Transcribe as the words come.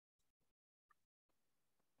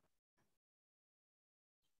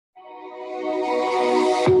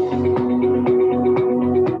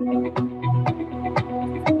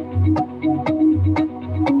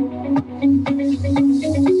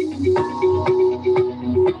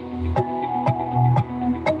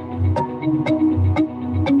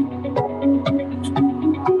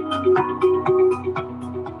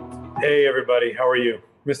are you?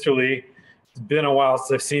 Mr. Lee, it's been a while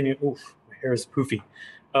since I've seen you. Oof, my hair is poofy.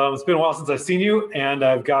 It's been a while since I've seen you, and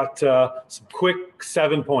I've got some quick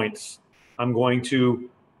 7 points I'm going to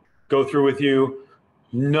go through with you.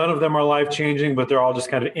 None of them are life-changing, but they're all just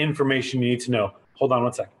kind of information you need to know. Hold on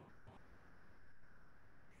one second.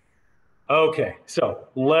 Okay, so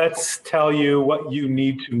let's tell you what you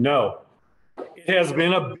need to know. It has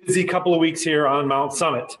been a busy couple of weeks here on Mount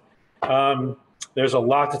Summit. There's a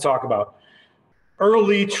lot to talk about.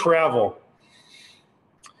 Early travel.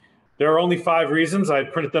 There are only 5 reasons. I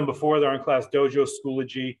printed them before. They're on Class Dojo,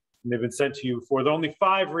 Schoology, and they've been sent to you before. There are only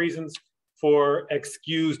 5 reasons for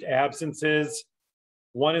excused absences.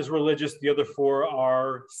 1 is religious. The other 4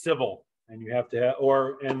 are civil, and you have to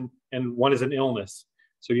have, and 1 is an illness.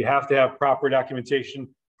 So you have to have proper documentation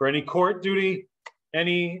for any court duty,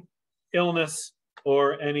 any illness,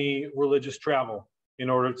 or any religious travel in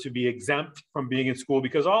order to be exempt from being in school,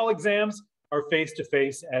 because all exams are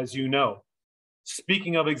face-to-face, as you know.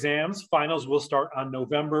 Speaking of exams, finals will start on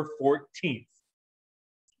November 14th.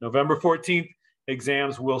 November 14th,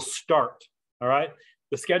 exams will start, all right?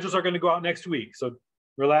 The schedules are going to go out next week, so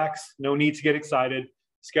relax, no need to get excited.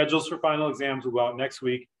 Schedules for final exams will go out next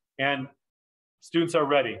week, and students are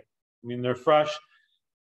ready. I mean, they're fresh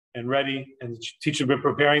and ready, and the teachers have been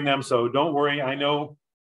preparing them, so don't worry. I know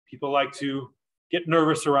people like to get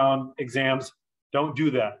nervous around exams. Don't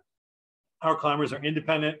do that. Our climbers are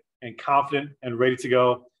independent and confident and ready to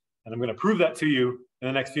go, and I'm going to prove that to you in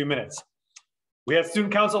the next few minutes. We had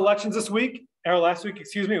student council elections this week, or last week,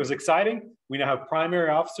 excuse me. It was exciting. We now have primary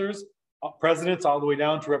officers, presidents all the way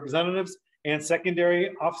down to representatives, and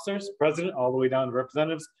secondary officers, president all the way down to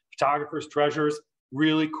representatives, photographers, treasurers,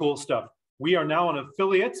 really cool stuff. We are now an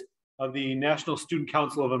affiliate of the National Student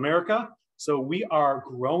Council of America. So we are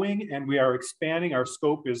growing and we are expanding. Our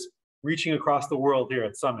scope is reaching across the world here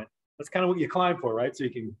at Summit. That's kind of what you climb for, right? So you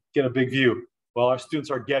can get a big view. Well, our students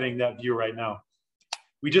are getting that view right now.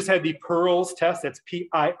 We just had the PIRLS test. That's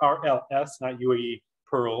P-I-R-L-S, not UAE,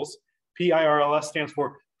 PIRLS. P-I-R-L-S stands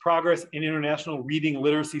for Progress in International Reading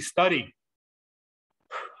Literacy Study.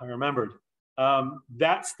 I remembered.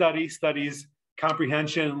 That study studies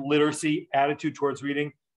comprehension, literacy, attitude towards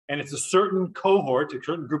reading, and it's a certain cohort, a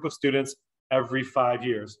certain group of students every 5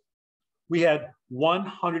 years. We had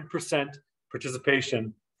 100%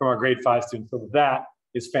 participation from our grade 5 students, so that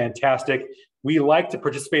is fantastic. We like to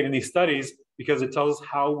participate in these studies because it tells us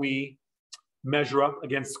how we measure up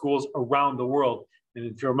against schools around the world. And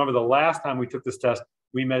if you remember the last time we took this test,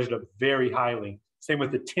 we measured up very highly. Same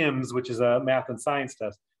with the TIMS, which is a math and science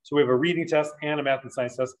test. So we have a reading test and a math and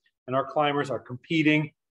science test, and our climbers are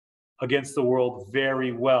competing against the world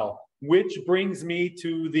very well, which brings me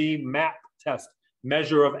to the MAP test,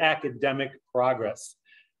 Measure of Academic Progress.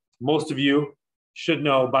 Most of you should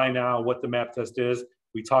know by now what the MAP test is.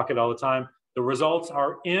 We talk it all the time. The results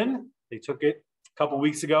are in. They took it a couple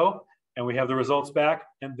weeks ago, and we have the results back,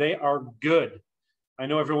 and they are good. I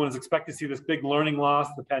know everyone is expecting to see this big learning loss,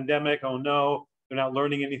 the pandemic. Oh no, they're not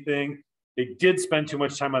learning anything. They did spend too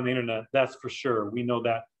much time on the internet, that's for sure. We know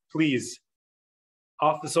that. Please,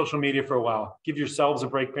 off the social media for a while. Give yourselves a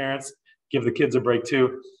break, parents. Give the kids a break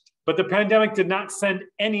too. But the pandemic did not send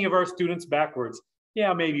any of our students backwards.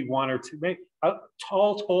 Yeah, maybe 1 or 2. Maybe,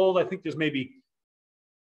 all told, I think there's maybe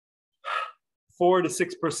 4 to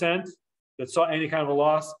 6% that saw any kind of a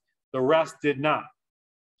loss. The rest did not.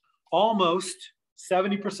 Almost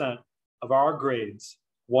 70% of our grades,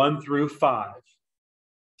 1 through 5,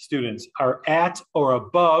 students are at or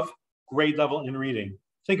above grade level in reading.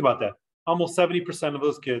 Think about that. Almost 70% of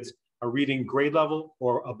those kids are reading grade level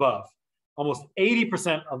or above. Almost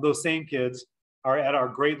 80% of those same kids are at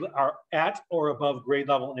or above grade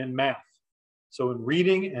level in math. So in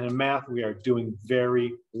reading and in math, we are doing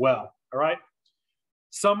very well, all right?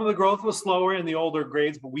 Some of the growth was slower in the older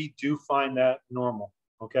grades, but we do find that normal,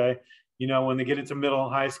 okay? You know, when they get into middle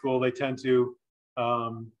and high school, they tend to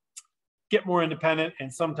get more independent,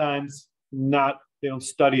 and sometimes they don't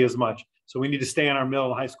study as much. So we need to stay on our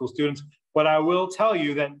middle and high school students. But I will tell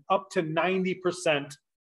you that up to 90%,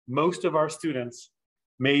 most of our students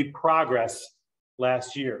made progress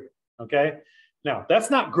last year, okay? Now, that's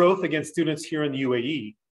not growth against students here in the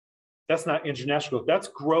UAE. That's not international growth. That's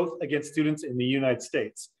growth against students in the United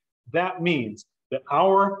States. That means that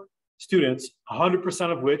our students,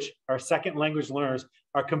 100% of which are second language learners,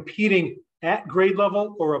 are competing at grade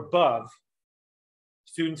level or above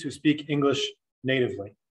students who speak English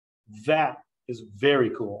natively. That is very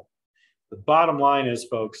cool. The bottom line is,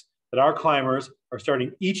 folks, that our climbers are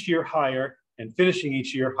starting each year higher and finishing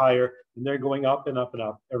each year higher, and they're going up and up and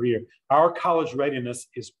up every year. Our college readiness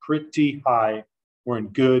is pretty high. We're in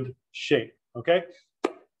good shape. okay?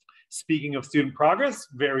 Speaking of student progress,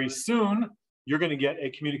 very soon, you're gonna get a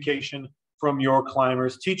communication from your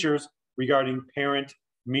climbers teachers regarding parent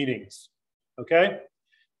meetings, okay?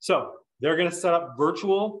 So they're gonna set up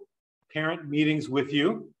virtual parent meetings with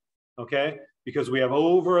you, okay? Because we have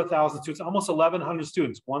over 1,000 students, almost 1,100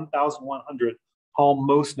 students, 1,100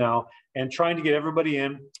 almost now, and trying to get everybody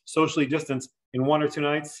in socially distanced in 1 or 2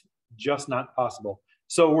 nights, just not possible.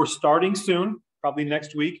 So we're starting soon, probably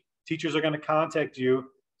next week. Teachers are gonna contact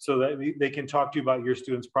you so that they can talk to you about your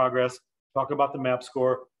students' progress, talk about the MAP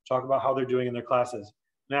score, talk about how they're doing in their classes.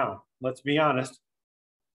 Now, let's be honest,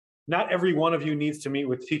 not every one of you needs to meet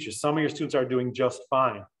with teachers. Some of your students are doing just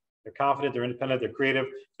fine. They're confident, they're independent, they're creative,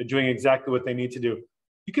 they're doing exactly what they need to do.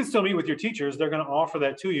 You can still meet with your teachers. They're gonna offer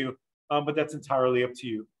that to you, but that's entirely up to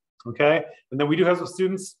you, okay? And then we do have some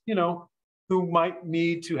students, you know, who might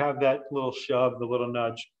need to have that little shove, the little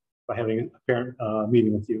nudge by having a parent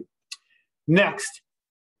meeting with you. Next,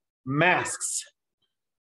 masks.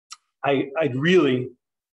 I really,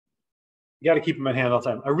 you gotta keep them in hand all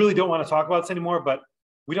the time. I really don't wanna talk about this anymore, but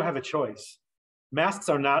we don't have a choice. Masks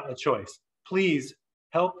are not a choice. Please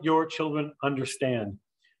help your children understand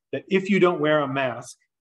that if you don't wear a mask,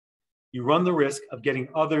 you run the risk of getting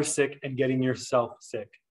others sick and getting yourself sick,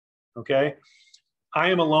 okay? I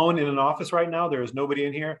am alone in an office right now. There is nobody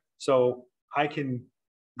in here, so I can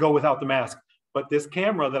go without the mask. But this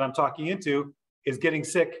camera that I'm talking into is getting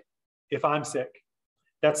sick if I'm sick.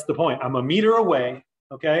 That's the point. I'm a meter away,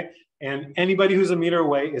 okay? And anybody who's a meter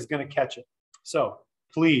away is gonna catch it. So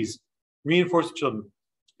please reinforce the children,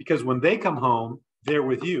 because when they come home, they're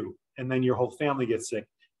with you, and then your whole family gets sick.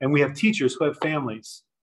 And we have teachers who have families.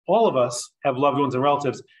 All of us have loved ones and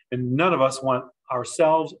relatives, and none of us want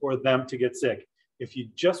ourselves or them to get sick. If you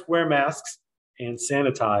just wear masks and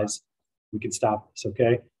sanitize, we can stop this,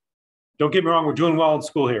 okay? Don't get me wrong, we're doing well in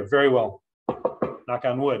school here, very well, knock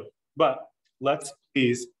on wood. But let's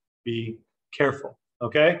please be careful,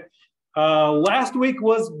 okay? Last week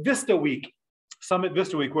was Vista Week, Summit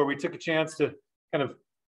Vista Week, where we took a chance to kind of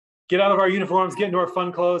get out of our uniforms, get into our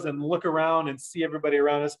fun clothes, and look around and see everybody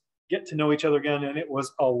around us, get to know each other again, and it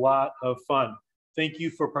was a lot of fun. Thank you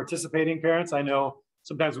for participating, parents. I know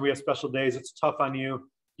sometimes we have special days, it's tough on you.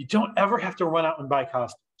 You don't ever have to run out and buy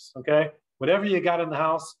costumes, okay? Whatever you got in the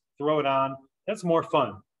house, throw it on. That's more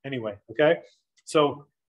fun anyway, okay? So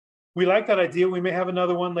we like that idea. We may have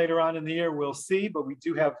another one later on in the year, we'll see, but we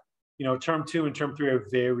do have, you know, term 2 and term 3 are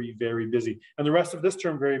very, very busy. And the rest of this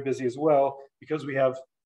term very busy as well, because we have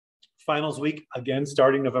finals week, again,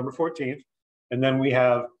 starting November 14th. And then we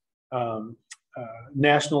have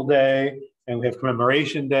National Day, and we have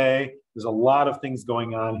Commemoration Day. There's a lot of things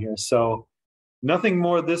going on here. So nothing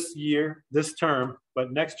more this year, this term,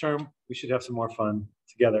 but next term, we should have some more fun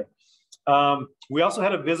together. We also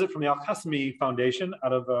had a visit from the Al-Qasimi Foundation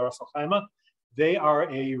out of Ras Al Khaimah. They are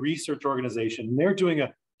a research organization. They're doing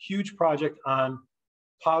a huge project on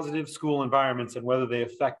positive school environments and whether they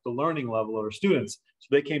affect the learning level of our students. So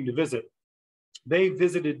they came to visit. They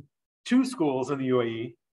visited 2 schools in the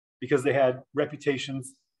UAE because they had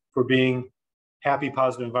reputations for being happy,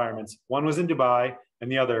 positive environments. One was in Dubai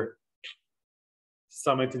and the other,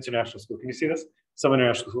 Summit International School. Can you see this? Summit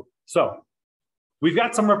International School. So we've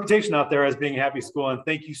got some reputation out there as being a happy school, and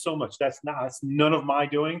thank you so much. That's none of my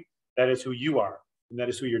doing. That is who you are, and that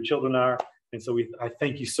is who your children are. And so I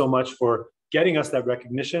thank you so much for getting us that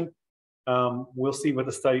recognition. We'll see what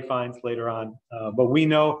the study finds later on. But we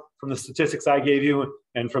know from the statistics I gave you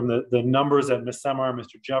and from the numbers that Ms. Samar and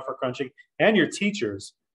Mr. Jeff are crunching, and your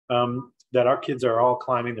teachers, that our kids are all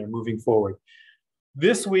climbing, they're moving forward.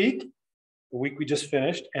 This week, the week we just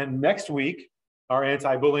finished, and next week, our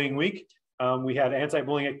anti-bullying week. We had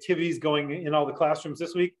anti-bullying activities going in all the classrooms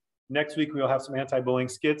this week. Next week, we'll have some anti-bullying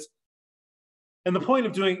skits. And the point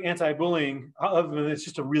of doing anti-bullying, other than it's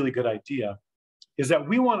just a really good idea, is that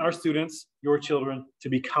we want our students, your children, to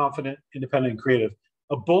be confident, independent, and creative.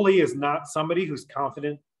 A bully is not somebody who's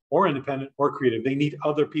confident or independent or creative. They need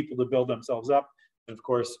other people to build themselves up. And of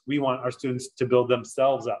course, we want our students to build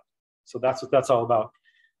themselves up. So that's what that's all about.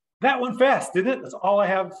 That went fast, didn't it? That's all I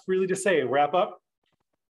have really to say. Wrap up.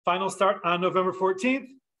 Finals start on November 14th.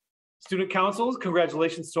 Student councils,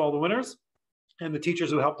 congratulations to all the winners and the teachers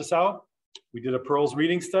who helped us out. We did a Pearls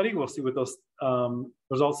reading study. We'll see what those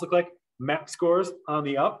results look like. MAP scores on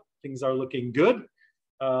the up. Things are looking good.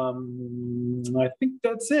 I think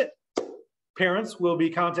that's it. Parents will be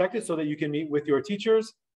contacted so that you can meet with your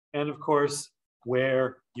teachers. And of course,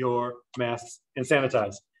 wear your masks and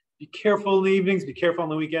sanitize. Be careful in the evenings, be careful on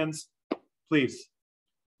the weekends. Please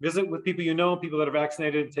visit with people you know, people that are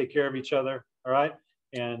vaccinated, take care of each other, all right?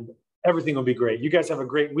 And everything will be great. You guys have a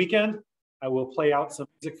great weekend. I will play out some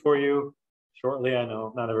music for you shortly. I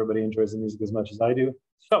know not everybody enjoys the music as much as I do.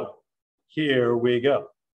 So here we go.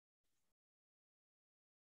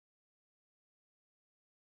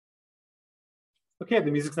 Okay,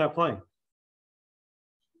 the music's not playing.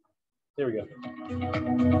 There we go.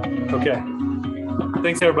 Okay.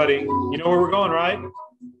 Thanks, everybody. You know where we're going, right?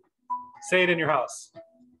 Say it in your house.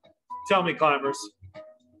 Tell me, climbers,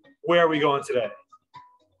 where are we going today?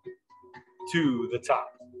 To the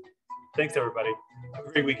top. Thanks, everybody. Have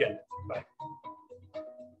a great weekend.